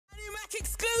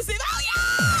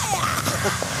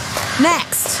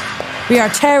Next, we are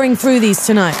tearing through these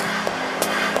tonight.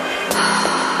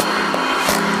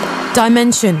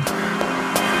 Dimension.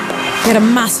 We had a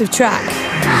massive track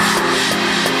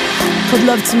called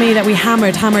Love to Me that we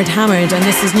hammered, and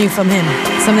this is new from him.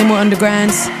 Something more underground,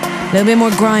 a little bit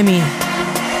more grimy.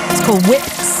 It's called Whip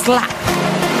Slap.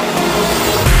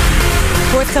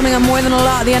 Forthcoming on More Than a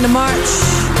Lot at the end of March.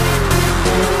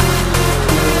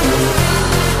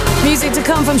 Music to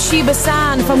come from Sheba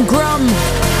San, from Grum.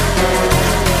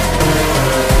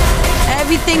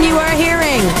 Everything you are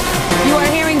hearing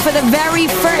for the very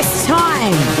first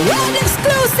time. World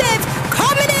exclusive,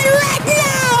 coming in right now!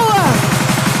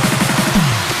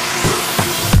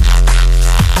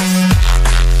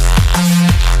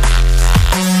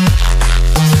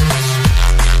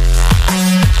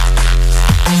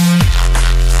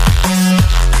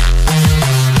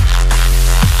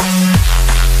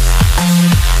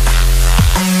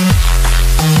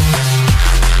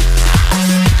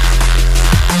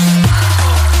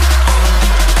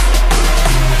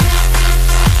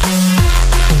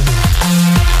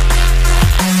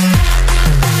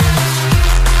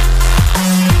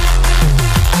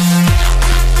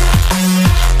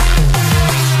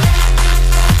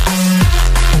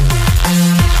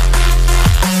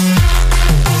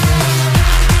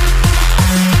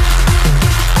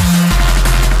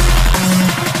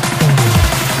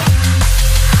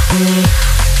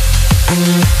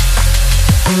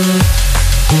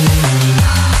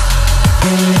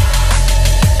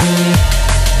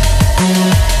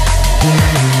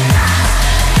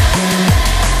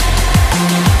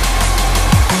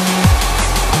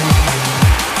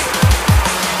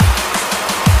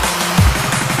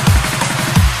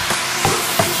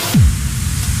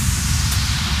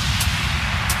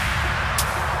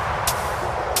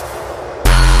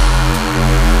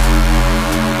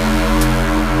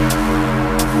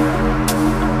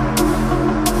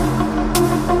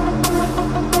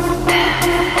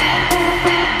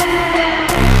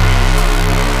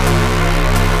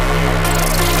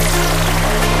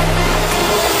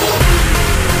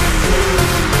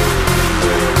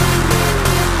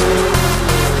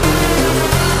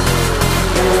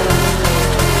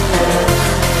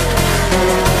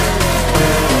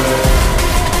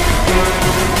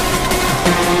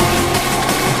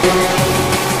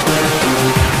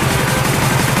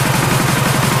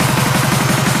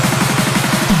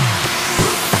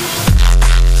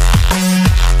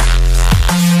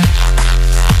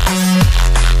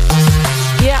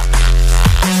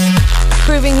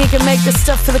 The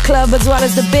stuff for the club as well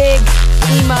as the big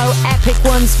emo epic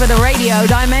ones for the radio.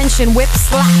 Dimension, Whip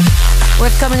Slap,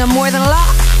 forthcoming on More Than a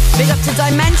Lot. Big up to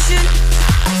Dimension.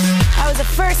 That was the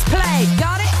first play,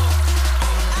 got it?